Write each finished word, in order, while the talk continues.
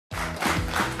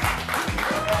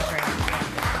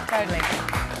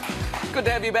Good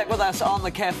to have you back with us on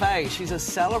The Cafe. She's a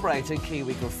celebrated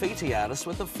Kiwi graffiti artist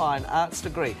with a fine arts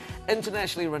degree.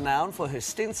 Internationally renowned for her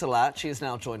stencil art, she has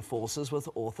now joined forces with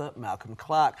author Malcolm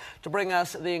Clark to bring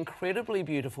us the incredibly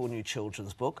beautiful new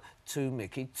children's book, Tu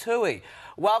Miki Tui.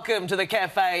 Welcome to The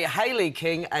Cafe, Hayley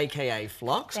King AKA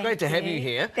Flox. Great to have you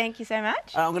here. Thank you so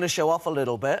much. I'm going to show off a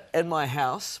little bit. In my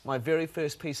house, my very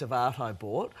first piece of art I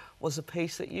bought was a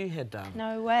piece that you had done.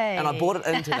 No way. And I brought it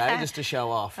in today just to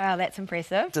show off. Wow, that's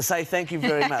impressive. To say thank you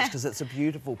very much, because it's a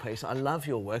beautiful piece. I love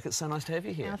your work. It's so nice to have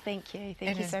you here. Oh, thank you.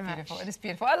 Thank you so much. It is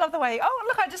beautiful. I love the way... Oh,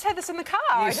 look, I just had this in the car.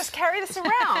 Yes. I just carry this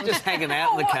around. Just hanging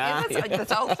out in the car.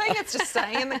 This whole thing, it's just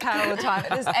staying in the car all the time.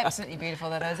 It is absolutely beautiful,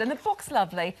 that is. And the book's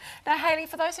lovely. Now, Hayley,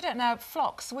 for those who don't know,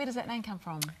 Flox, where does that name come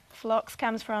from? Flox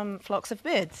comes from flocks of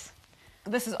birds.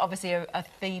 This is obviously a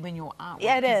theme in your artwork,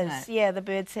 Yeah, it is. isn't it? Yeah, the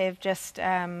birds have just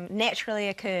naturally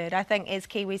occurred. I think as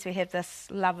Kiwis we have this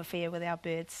love affair with our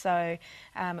birds, so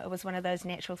it was one of those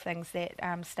natural things that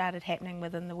started happening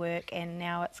within the work, and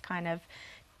now it's kind of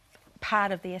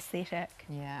part of the aesthetic.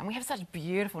 Yeah, and we have such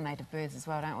beautiful native birds as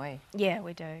well, don't we? Yeah,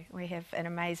 we do. We have an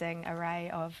amazing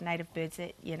array of native birds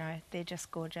that, you know, they're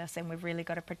just gorgeous, and we've really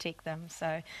got to protect them.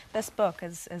 So this book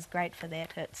is great for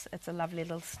that. It's a lovely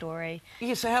little story.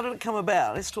 Yeah, so how did it come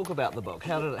about? Let's talk about the book.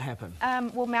 How did it happen?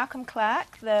 Well, Malcolm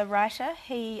Clark, the writer,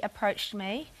 he approached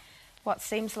me what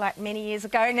seems like many years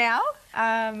ago now,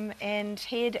 and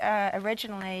he'd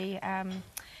originally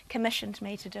commissioned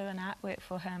me to do an artwork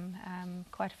for him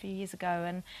quite a few years ago,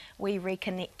 and we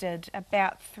reconnected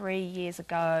about 3 years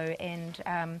ago,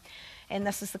 and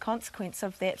this is the consequence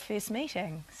of that first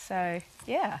meeting. So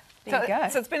yeah, there you go.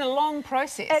 So it's been a long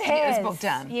process It to get has. this book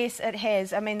done. Yes, it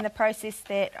has. I mean, the process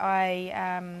that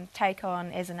I take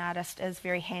on as an artist is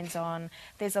very hands-on.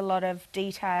 There's a lot of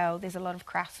detail, there's a lot of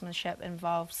craftsmanship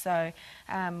involved. So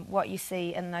what you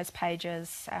see in those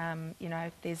pages, you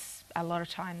know, there's a lot of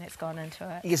time that's gone into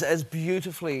it. Yes, it's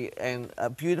beautifully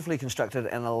constructed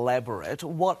and elaborate.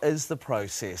 What is the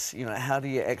process? You know, how do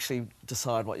you actually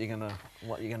decide what you're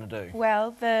gonna do?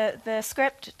 Well, the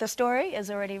script, the story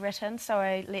is already written, so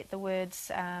I let the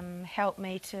words help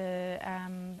me to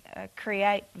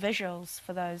create visuals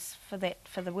for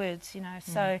the words, you know.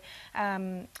 So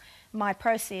my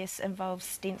process involves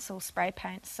stencil spray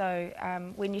paint. So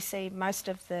when you see most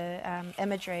of the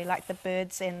imagery, like the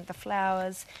birds and the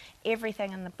flowers,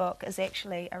 everything in the book is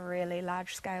actually a really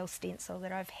large-scale stencil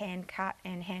that I've hand cut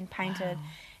and hand painted. Wow.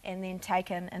 And then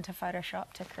taken into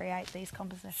Photoshop to create these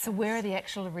compositions. So where are the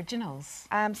actual originals?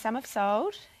 Some have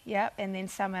sold, yep, and then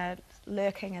some are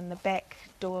lurking in the back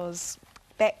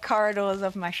corridors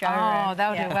of my showroom. Oh,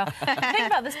 they'll do well. The thing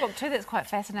about this book too that's quite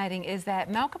fascinating is that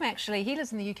Malcolm actually, he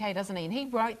lives in the UK, doesn't he? And he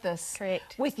wrote this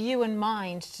with you in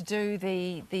mind to do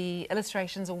the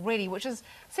illustrations already, which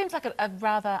seems like a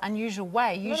rather unusual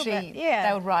way. Usually they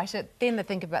would write it, then they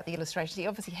think about the illustrations. He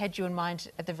obviously had you in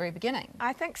mind at the very beginning.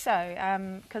 I think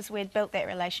so, because we'd built that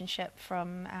relationship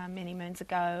from many moons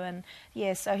ago, and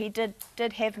yeah, so he did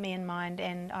have me in mind,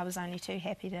 and I was only too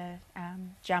happy to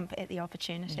jump at the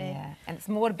opportunity. Yeah, and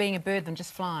it's more to being a bird than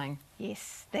just flying.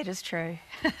 Yes, that is true.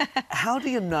 How do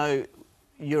you know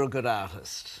you're a good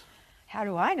artist? How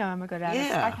do I know I'm a good artist?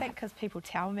 Yeah. I think because people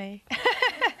tell me.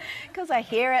 Because I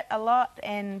hear it a lot,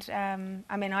 and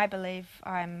I mean, I believe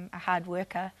I'm a hard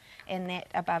worker, and that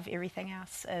above everything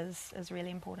else is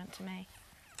really important to me.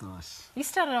 Nice. You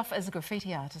started off as a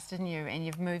graffiti artist, didn't you? And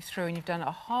you've moved through and you've done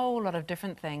a whole lot of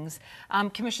different things.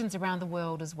 Commissions around the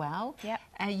world as well. Yeah.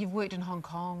 You've worked in Hong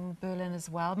Kong, Berlin as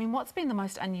well. I mean, what's been the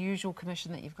most unusual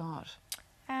commission that you've got?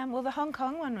 Well, the Hong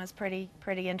Kong one was pretty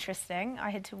interesting. I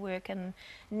had to work in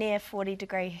near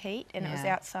 40-degree heat, and it was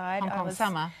outside. Hong Kong I was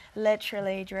summer.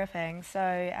 Literally dripping.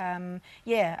 So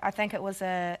yeah, I think it was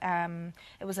a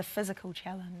physical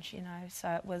challenge, you know. So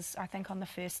it was. I think on the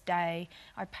first day,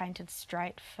 I painted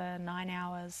straight for 9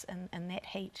 hours in that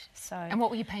heat. So. And what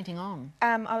were you painting on?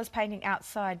 I was painting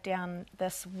outside down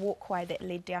this walkway that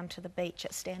led down to the beach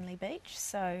at Stanley Beach.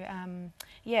 So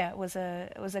yeah, it was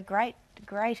a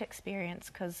great experience,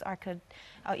 because I could,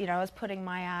 you know, I was putting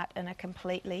my art in a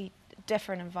completely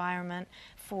different environment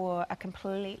for a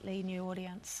completely new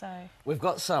audience. So we've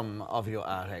got some of your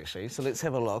art actually, so let's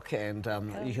have a look, and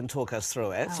you can talk us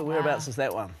through it. So whereabouts is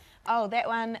that one? Oh, that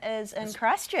one is in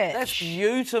Christchurch. That's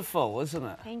beautiful, isn't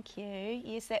it? Thank you.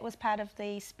 Yes, that was part of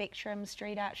the Spectrum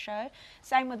Street Art Show.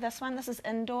 Same with this one. This is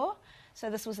indoor. So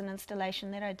this was an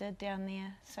installation that I did down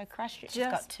there. So Christchurch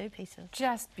has got 2 pieces.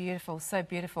 Just beautiful, so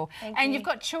beautiful. Thank and you. You've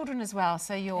got children as well,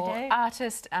 so you're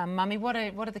artist, mummy. What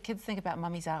do the kids think about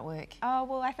mummy's artwork? Oh,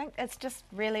 well, I think it's just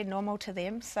really normal to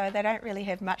them, so they don't really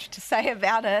have much to say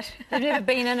about it. They've never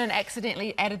been in and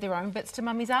accidentally added their own bits to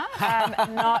mummy's art?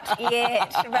 Not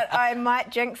yet, but I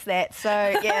might jinx that, so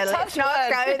yeah, let's not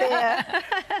go there.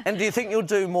 And do you think you'll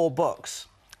do more books?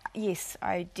 Yes,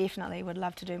 I definitely would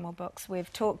love to do more books.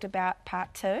 We've talked about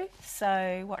part 2,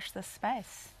 so watch this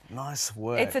space. Nice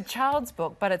work. It's a child's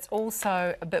book, but it's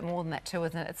also a bit more than that too,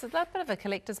 isn't it? It's a bit of a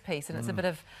collector's piece, and it's a bit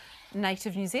of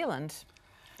native New Zealand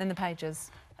in the pages.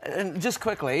 And just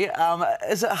quickly,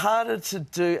 is it harder to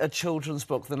do a children's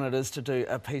book than it is to do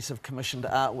a piece of commissioned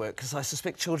artwork? Because I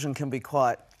suspect children can be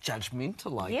quite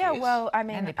judgmental, I guess. Yeah, well, I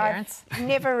mean, And their parents. I've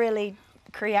never really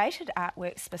created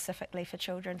artwork specifically for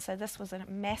children, so this was a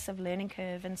massive learning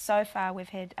curve, and so far we've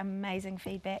had amazing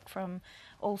feedback from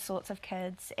all sorts of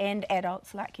kids and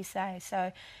adults, like you say.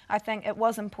 So I think it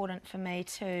was important for me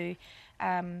to,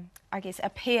 I guess,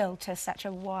 appeal to such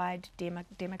a wide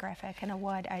demographic and a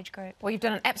wide age group. Well, you've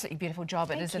done an absolutely beautiful job.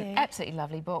 Thank It is you. an absolutely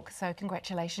lovely book, so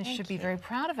congratulations. You should be very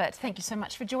proud of it. Thank you so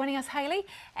much for joining us, Hayley.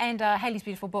 And Hayley's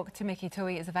beautiful book, Te Miki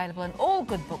Tui, is available in all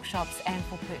good bookshops and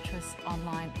for purchase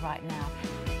online right now.